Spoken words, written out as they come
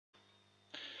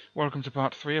Welcome to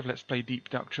part 3 of Let's Play Deep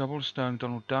Duck Trouble, starring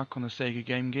Donald Duck on the Sega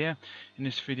Game Gear. In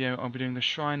this video I'll be doing the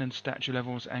shrine and statue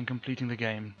levels and completing the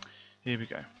game. Here we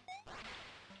go.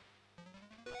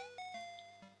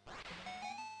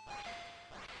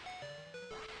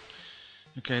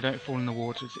 Okay, don't fall in the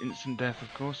water, it's instant death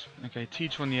of course. Okay,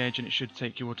 teeter on the edge and it should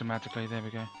take you automatically, there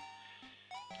we go.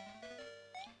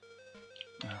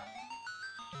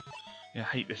 Yeah, I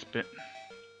hate this bit.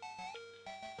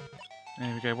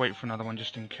 There we go, wait for another one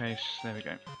just in case. There we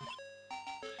go.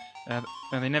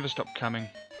 They never stop coming.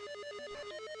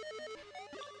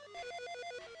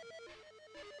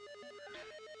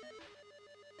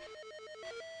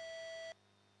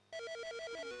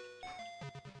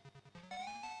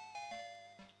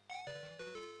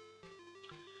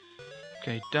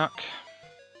 Okay, duck.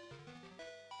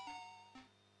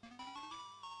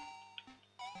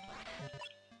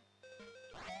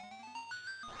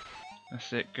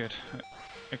 That's it, good.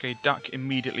 Okay, duck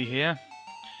immediately here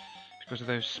because of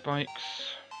those spikes.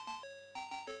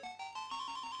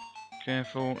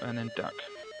 Careful, and then duck.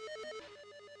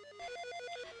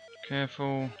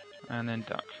 Careful, and then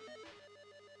duck.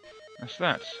 That's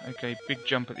that. Okay, big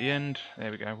jump at the end.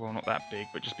 There we go. Well, not that big,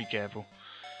 but just be careful.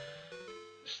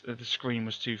 The screen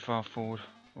was too far forward,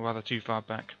 or rather too far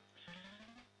back.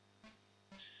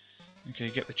 Okay,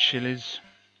 get the chilies.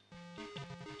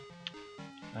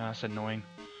 That's annoying.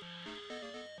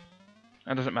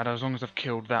 That doesn't matter as long as I've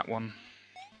killed that one,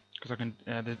 because I can.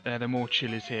 There are more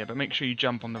chilies here, but make sure you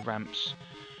jump on the ramps.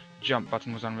 Jump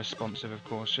button was unresponsive, of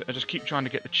course. I just keep trying to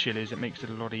get the chilies. It makes it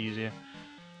a lot easier.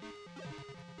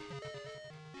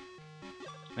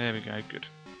 There we go. Good.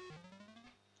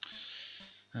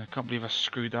 I can't believe I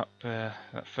screwed up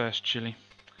that first chili.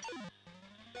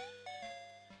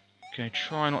 Okay,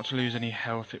 try not to lose any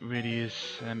health. It really is.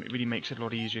 It really makes it a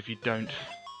lot easier if you don't,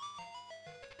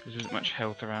 because there isn't much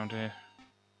health around here.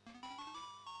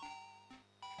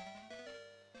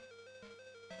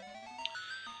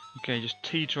 Okay, just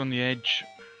teeter on the edge,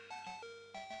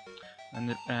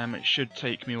 and it should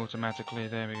take me automatically.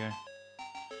 There we go.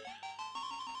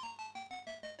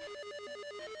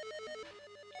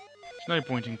 There's no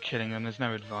point in killing them. There's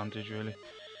no advantage really.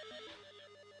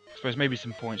 I suppose maybe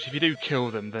some points. If you do kill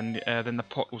them, then the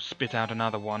pot will spit out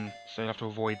another one, so you'll have to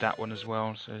avoid that one as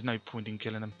well. So there's no point in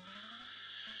killing them.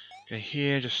 Okay,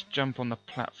 here, just jump on the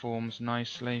platforms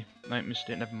nicely. No, missed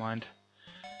it. Never mind.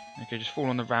 Okay, just fall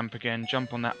on the ramp again,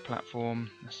 jump on that platform,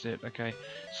 that's it, okay.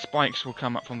 Spikes will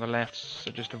come up from the left,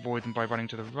 so just avoid them by running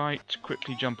to the right.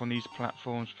 Quickly jump on these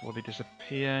platforms before they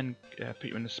disappear and put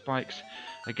you in the spikes.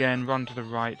 Again, run to the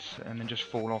right and then just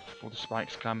fall off before the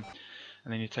spikes come,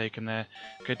 and then you're taken there.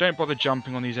 Okay, don't bother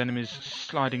jumping on these enemies.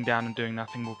 Sliding down and doing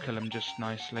nothing will kill them just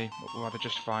nicely, or rather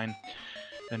just fine.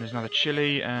 Then there's another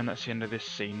chili, and that's the end of this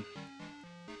scene.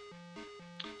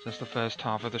 So that's the first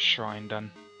half of the shrine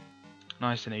done.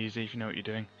 Nice and easy if you know what you're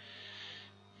doing.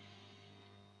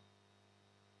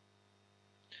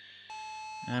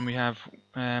 And we have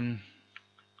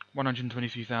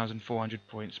 123,400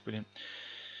 points. Brilliant.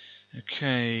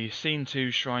 Okay, scene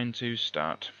 2, shrine 2,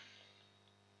 start.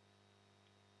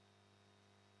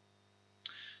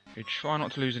 Okay, try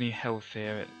not to lose any health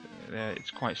here.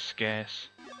 It's quite scarce.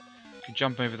 Okay,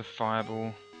 jump over the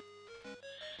fireball.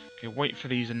 Okay, wait for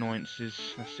these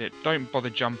annoyances. That's it. Don't bother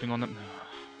jumping on them.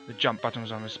 The jump button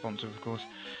was unresponsive, of course.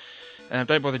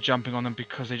 Don't bother jumping on them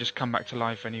because they just come back to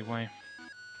life anyway.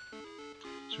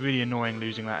 It's really annoying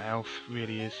losing that health,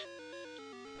 really is.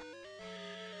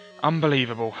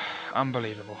 Unbelievable,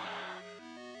 unbelievable.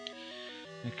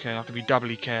 Okay, I have to be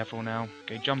doubly careful now.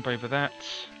 Okay, jump over that,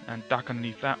 and duck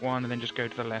underneath that one, and then just go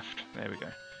to the left. There we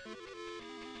go.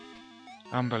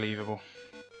 Unbelievable.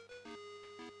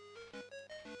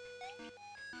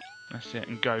 That's it,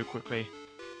 and go quickly.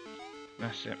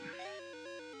 That's it.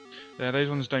 There, those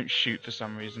ones don't shoot for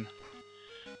some reason.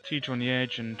 Teeter on the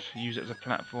edge and use it as a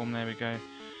platform. There we go.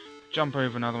 Jump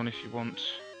over another one if you want.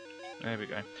 There we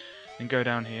go. Then go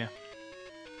down here.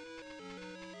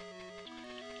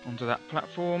 Onto that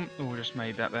platform. Oh, I just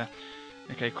made that there.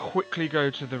 Okay, quickly go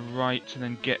to the right and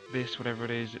then get this, whatever it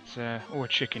is. It's a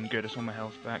chicken. Good, it's all my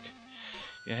health back.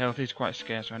 Yeah, health is quite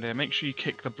scarce around here. Make sure you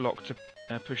kick the block to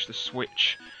push the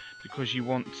switch, because you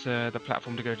want the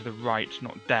platform to go to the right,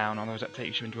 not down, otherwise that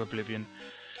takes you into oblivion.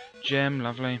 Gem,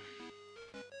 lovely.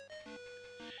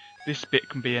 This bit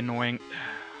can be annoying.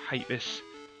 Hate this.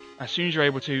 As soon as you're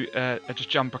able to just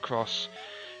jump across,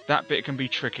 that bit can be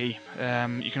tricky.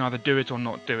 You can either do it or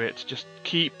not do it. Just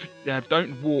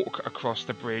don't walk across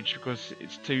the bridge because it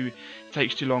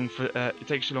takes too long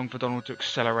for Donald to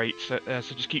accelerate. So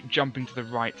just keep jumping to the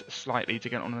right slightly to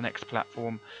get on the next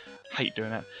platform. Hate doing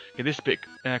that. Okay, this bit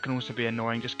can also be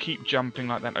annoying. Just keep jumping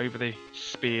like that over the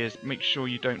spears. Make sure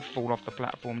you don't fall off the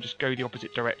platform. Just go the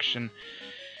opposite direction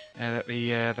that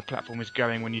the platform is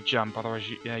going when you jump. Otherwise,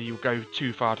 you'll go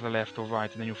too far to the left or right,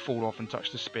 and then you'll fall off and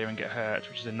touch the spear and get hurt,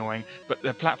 which is annoying. But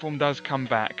the platform does come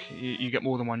back. You get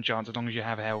more than one chance as long as you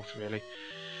have health, really.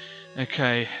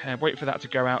 Okay, wait for that to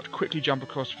go out. Quickly jump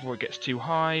across before it gets too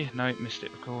high. No, missed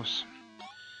it, of course.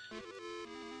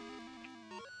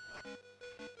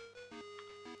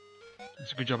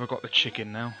 That's a good job I got the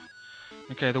chicken now.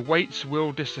 Okay, the weights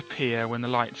will disappear when the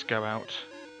lights go out.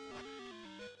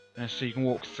 So you can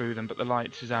walk through them, but the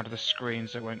lights is out of the screen,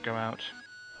 so it won't go out.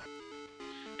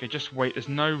 Okay, just wait. There's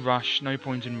no rush, no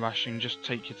point in rushing. Just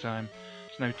take your time.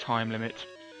 There's no time limit.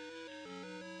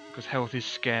 Because health is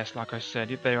scarce, like I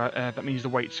said. If they are, that means the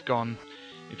weight's gone.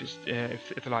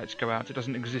 If the lights go out, it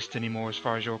doesn't exist anymore as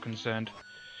far as you're concerned.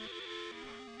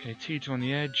 Okay, T2 on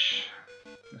the edge.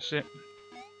 That's it.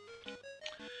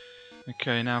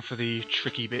 Okay, now for the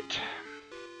tricky bit.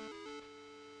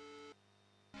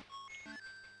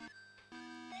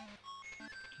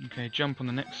 Okay, jump on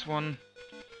the next one.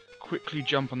 Quickly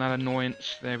jump on that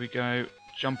annoyance. There we go.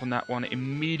 Jump on that one.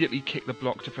 Immediately kick the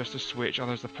block to press the switch,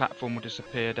 otherwise the platform will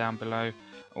disappear down below.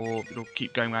 Or it'll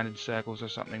keep going around in circles or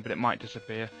something, but it might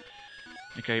disappear.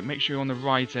 Okay, make sure you're on the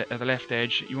right, the left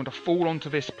edge. You want to fall onto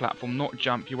this platform, not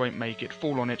jump. You won't make it.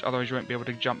 Fall on it, otherwise you won't be able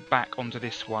to jump back onto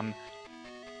this one.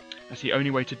 That's the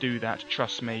only way to do that,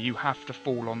 trust me. You have to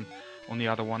fall on the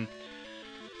other one.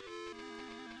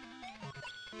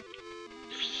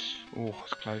 Oh,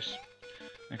 it's close.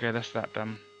 Okay, that's that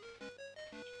done.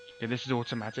 Okay, this is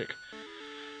automatic.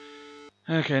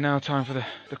 Okay, now time for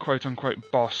the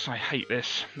quote-unquote boss. I hate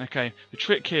this. Okay, the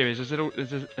trick here is there's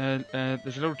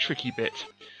a little tricky bit.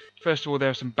 First of all, there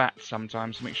are some bats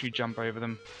sometimes, so make sure you jump over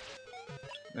them.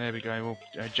 There we go,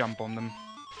 we'll jump on them.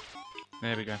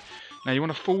 There we go. Now you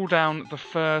want to fall down the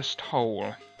first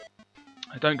hole.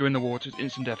 Don't go in the water, it's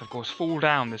instant death of course. Fall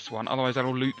down this one, otherwise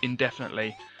that'll loop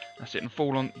indefinitely. That's it, and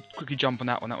fall on, quickly jump on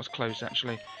that one, that was close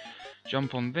actually.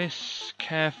 Jump on this,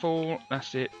 careful,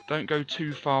 that's it. Don't go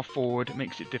too far forward, it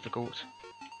makes it difficult.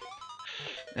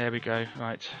 There we go,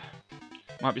 right.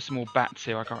 Might be some more bats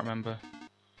here, I can't remember.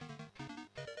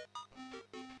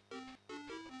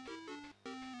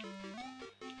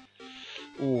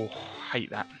 Oh, hate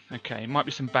that. Okay, might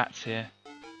be some bats here.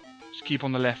 Just keep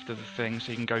on the left of the thing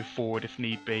so you can go forward if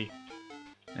need be.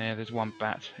 Yeah, there's one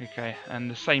bat. Okay, and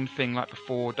the same thing like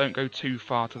before. Don't go too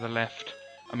far to the left.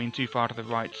 I mean too far to the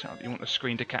right. You want the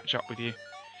screen to catch up with you.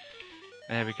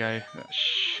 There we go. That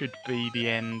should be the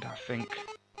end, I think.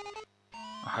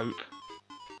 I hope.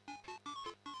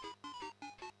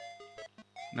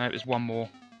 No, there's one more.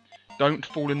 Don't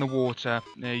fall in the water.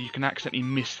 You can accidentally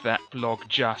miss that log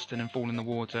just and then fall in the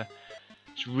water.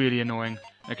 It's really annoying.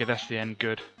 Okay, that's the end.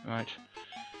 Good. Right.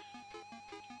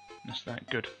 That's that.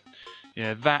 Good.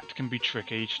 Yeah, that can be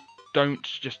tricky.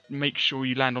 Just make sure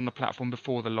you land on the platform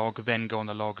before the log, then go on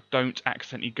the log. Don't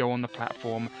accidentally go on the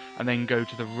platform and then go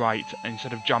to the right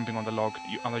instead of jumping on the log,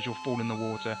 otherwise you'll fall in the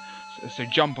water. So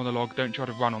jump on the log, don't try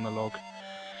to run on the log.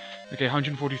 Okay,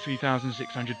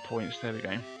 143,600 points, there we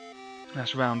go.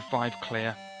 That's round 5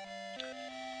 clear.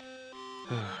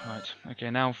 Right, okay,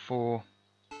 now for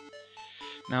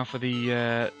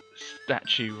the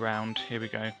statue round, here we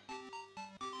go.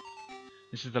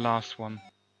 This is the last one.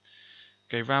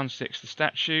 Okay, round 6, the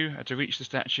statue. To reach the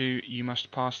statue, you must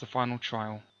pass the final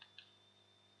trial.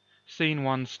 Scene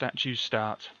 1, statue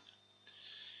start.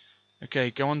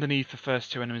 Okay, go underneath the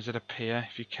first 2 enemies that appear,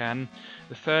 if you can.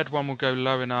 The third one will go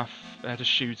low enough to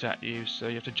shoot at you, so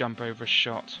you have to jump over a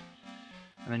shot.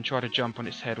 And then try to jump on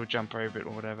its head or jump over it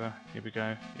or whatever. Here we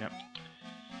go, yep.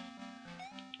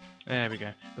 There we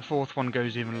go. The fourth one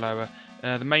goes even lower.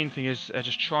 The main thing is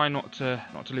just try not to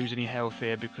lose any health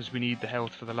here because we need the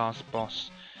health for the last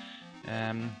boss.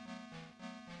 And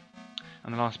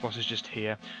the last boss is just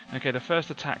here. Okay, the first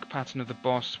attack pattern of the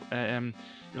boss, it'll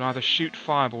either shoot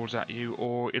fireballs at you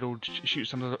or it'll shoot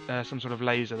some sort of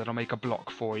laser that'll make a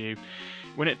block for you.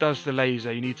 When it does the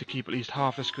laser, you need to keep at least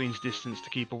half the screen's distance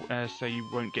to keep so you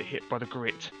won't get hit by the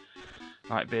grit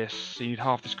like this. So you need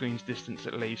half the screen's distance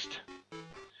at least.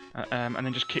 And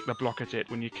then just kick the block at it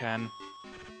when you can.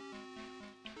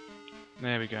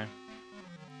 There we go.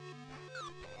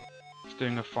 It's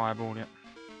doing a fireball, yep.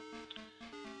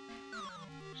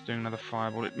 It's doing another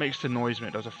fireball. It makes the noise when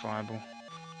it does a fireball.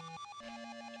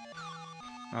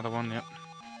 Another one, yep.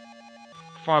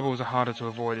 Fireballs are harder to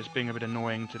avoid. It's being a bit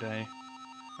annoying today.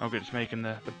 Oh good, it's making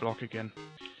the block again.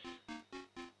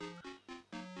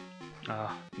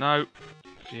 Ah, no.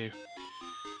 Phew.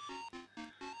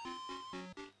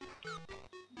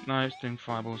 No, it's doing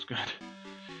fireballs, good.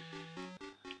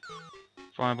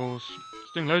 Fireballs.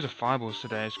 It's doing loads of fireballs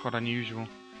today, it's quite unusual.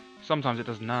 Sometimes it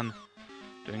does none.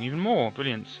 Doing even more,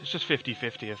 brilliant. It's just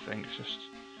 50-50, I think. It's just...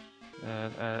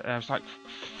 it's like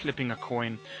flipping a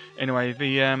coin. Anyway,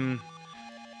 the...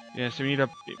 yeah, so we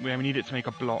need it to make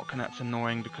a block, and that's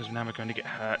annoying because now we're going to get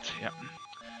hurt. Yep.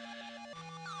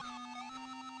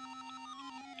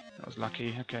 That was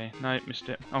lucky. Okay, no, missed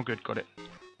it. Oh, good, got it.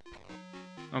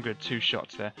 Oh, good, 2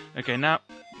 shots there. Okay, now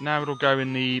it'll go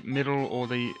in the middle or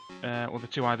the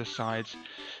two either sides.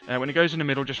 When it goes in the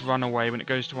middle, just run away. When it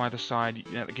goes to either side,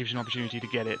 that gives you an opportunity to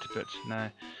get it. But no,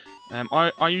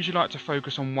 I usually like to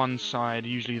focus on one side,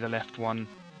 usually the left one.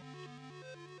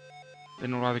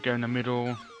 Then it'll either go in the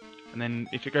middle, and then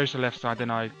if it goes to the left side,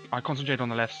 then I concentrate on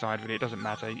the left side. Really, it doesn't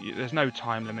matter. There's no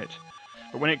time limit.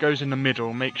 But when it goes in the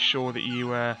middle, make sure that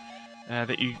you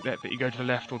that you go to the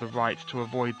left or the right to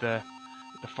avoid the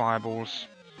fireballs.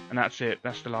 And that's it.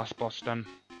 That's the last boss done.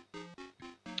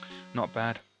 Not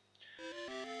bad.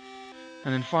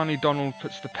 And then finally, Donald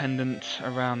puts the pendant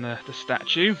around the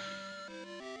statue.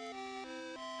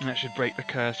 And that should break the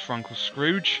curse for Uncle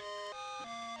Scrooge.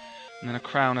 And then a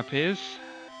crown appears.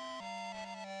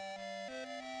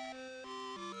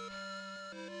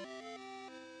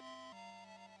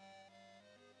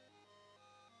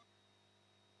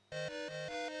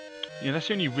 Yeah, that's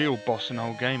the only real boss in the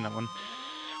whole game, that one.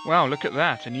 Wow, look at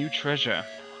that, a new treasure.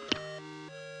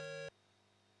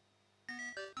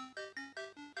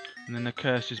 And then the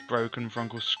curse is broken for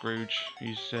Uncle Scrooge.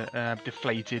 He's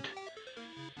deflated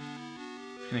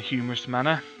in a humorous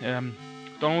manner.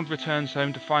 Donald returns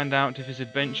home to find out if his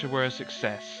adventure were a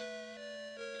success.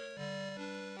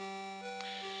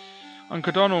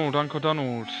 Uncle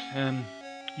Donald,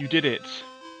 you did it.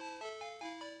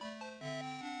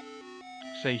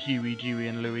 Say Huey, Dewey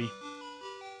and Louie.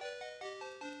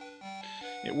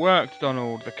 It worked,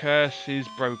 Donald. The curse is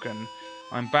broken.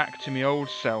 I'm back to my old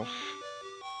self.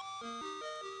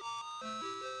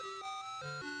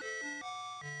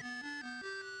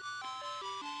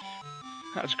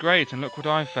 That's great, and look what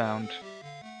I found.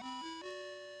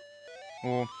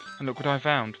 And look what I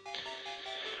found.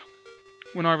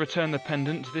 When I returned the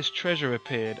pendant, this treasure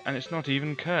appeared, and it's not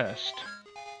even cursed.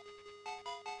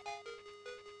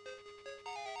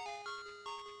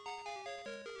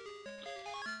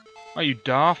 Are you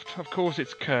daft? Of course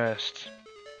it's cursed.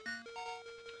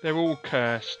 They're all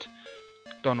cursed.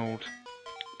 Donald.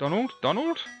 Donald?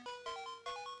 Donald?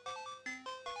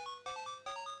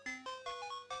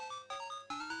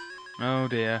 Oh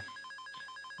dear.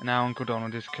 Now Uncle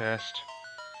Donald is cursed.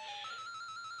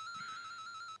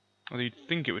 Although you'd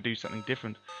think it would do something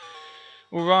different.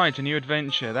 Alright, a new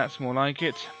adventure. That's more like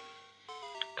it.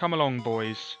 Come along,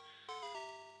 boys.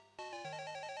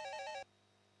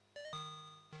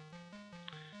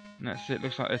 And that's it.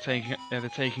 Looks like they're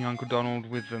taking Uncle Donald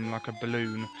with them like a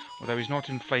balloon. Although he's not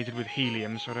inflated with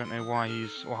helium, so I don't know why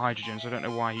or hydrogen, so I don't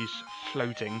know why he's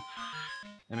floating.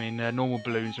 I mean, normal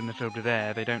balloons, when they're filled with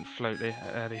air, they don't float.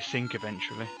 They sink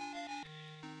eventually.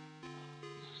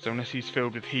 So unless he's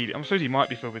filled with helium, I suppose he might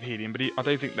be filled with helium, but I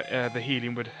don't think that the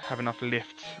helium would have enough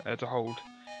lift to hold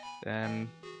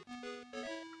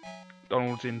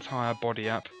Donald's entire body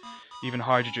up. Even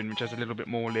hydrogen, which has a little bit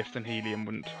more lift than helium,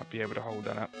 wouldn't be able to hold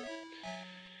that up.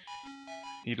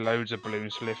 You need loads of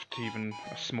balloons to lift even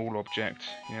a small object,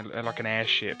 you know, like an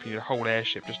airship. You need a whole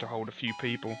airship just to hold a few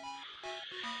people.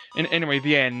 Anyway,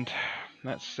 the end.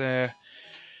 That's the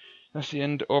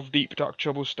end of Deep Duck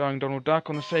Trouble starring Donald Duck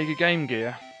on the Sega Game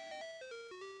Gear.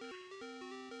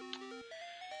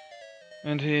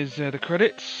 And here's the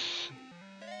credits.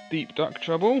 Deep Duck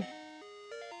Trouble.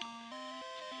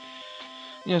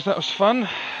 Yes, that was fun.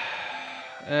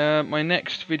 My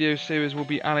next video series will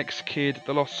be Alex Kidd,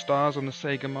 The Lost Stars on the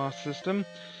Sega Master System.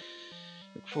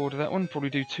 Look forward to that one. Probably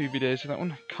do 2 videos for that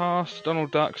one. Cast: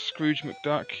 Donald Duck, Scrooge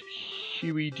McDuck,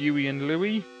 Huey, Dewey and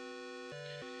Louie.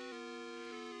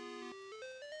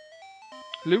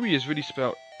 Louie is really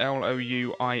spelled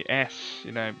L-O-U-I-S,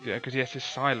 you know, because the S is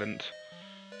silent.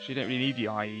 So you don't really need the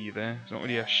I-E there. It's not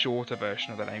really a shorter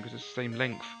version of that name because it's the same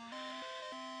length.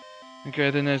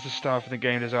 Okay, then there's the staff and the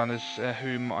game designers,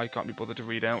 whom I can't be bothered to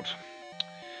read out.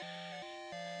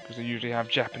 Because they usually have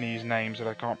Japanese names that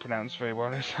I can't pronounce very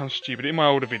well. It sounds stupid. In my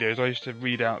older videos, I used to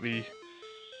read out the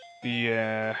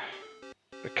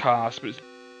cast, but it's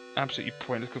absolutely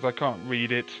pointless because I can't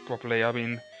read it properly. I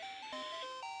mean,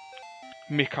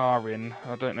 Mikarin,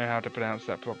 I don't know how to pronounce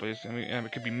that properly. I mean,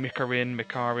 it could be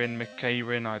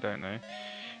Mikarin, I don't know.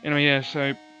 Anyway, yeah,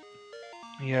 so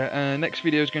Yeah, next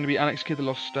video is going to be Alex Kidd: The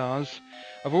Lost Stars.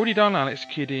 I've already done Alex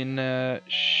Kidd in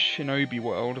Shinobi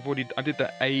World. I did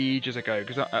that ages ago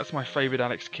because that's my favourite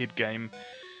Alex Kidd game.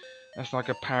 That's like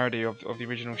a parody of the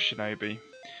original Shinobi.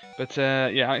 But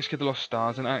yeah, Alex Kidd: The Lost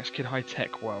Stars and Alex Kidd High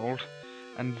Tech World,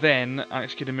 and then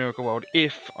Alex Kidd in Miracle World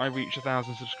if I reach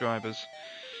 1,000 subscribers.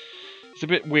 It's a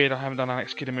bit weird I haven't done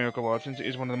Alex Kidd in Miracle World since it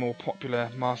is one of the more popular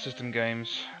Master System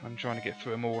games. I'm trying to get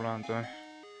through them all, aren't I?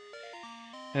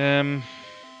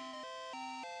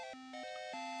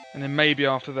 And then maybe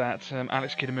after that,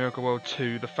 Alex Kidd in Miracle World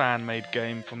 2, the fan-made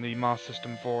game from the Master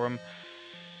System forum.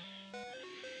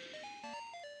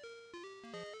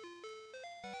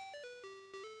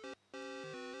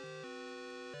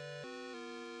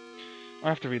 I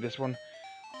have to read this one.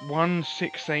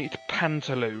 168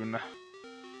 Pantaloon.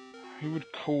 Who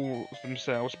would call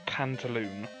themselves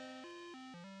Pantaloon?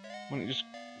 Why don't you just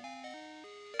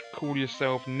call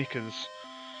yourself Knickers?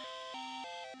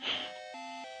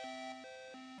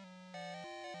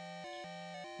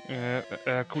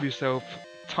 Call yourself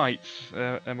Tights,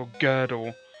 or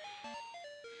Girdle.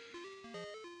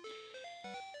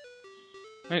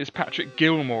 It's Patrick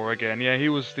Gilmore again. Yeah, he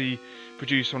was the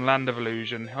producer on Land of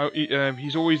Illusion.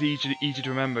 He's always easy to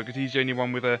remember because he's the only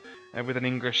one with an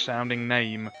English-sounding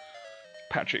name.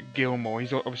 Patrick Gilmore.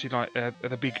 He's obviously like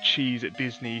the big cheese at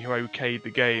Disney who okayed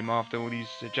the game after all these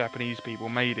Japanese people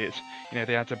made it. You know,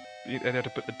 they had to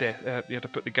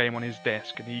put the game on his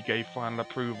desk, and he gave final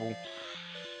approval.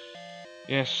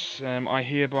 Yes, I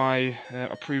hereby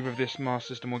approve of this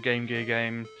Master System or Game Gear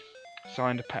game.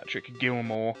 Signed, Patrick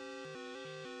Gilmore.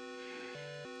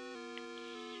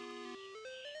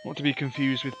 Not to be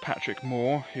confused with Patrick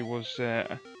Moore, who was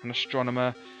an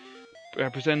astronomer,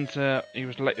 presenter. He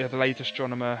was the late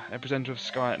astronomer, presenter of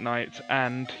Sky at Night,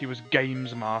 and he was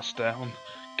Games Master on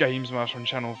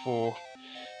Channel 4,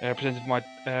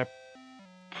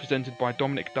 presented by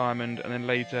Dominic Diamond, and then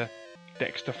later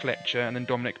Dexter Fletcher, and then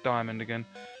Dominic Diamond again.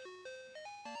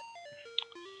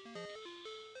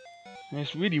 And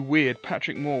it's really weird.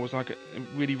 Patrick Moore was like a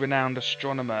really renowned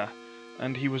astronomer,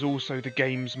 and he was also the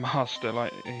Games Master.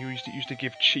 Like, he used to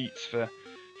give cheats for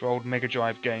old Mega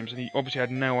Drive games, and he obviously had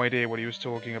no idea what he was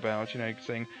talking about. You know,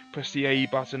 saying press the A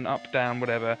button, up, down,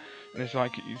 whatever. And it's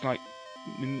like he's like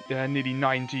nearly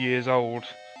 90 years old,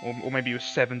 or maybe he was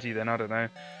 70 then. I don't know.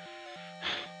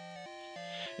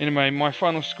 Anyway, my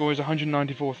final score is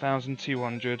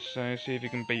 194,200. So see if you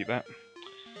can beat that.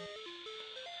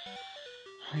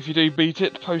 If you do beat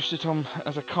it, post it on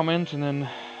as a comment, and then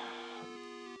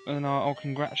I'll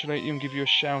congratulate you and give you a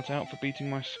shout out for beating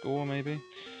my score, maybe.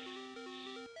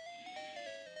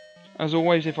 As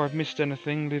always, if I've missed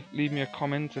anything, leave me a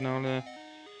comment, and I'll,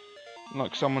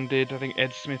 like someone did, I think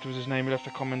Ed Smith was his name, he left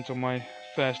a comment on my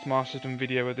first Master System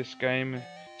video of this game,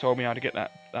 told me how to get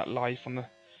that life on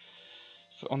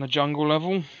the jungle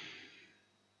level.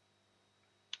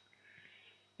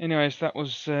 Anyways, that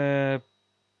was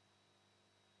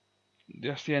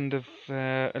that's the end of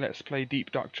Let's Play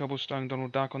Deep Dark Trouble starring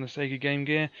Donald Duck on the Sega Game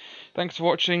Gear. Thanks for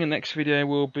watching. The next video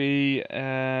will be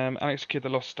Alex Kidd: The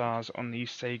Lost Stars on the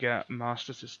Sega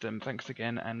Master System. Thanks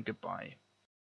again, and goodbye.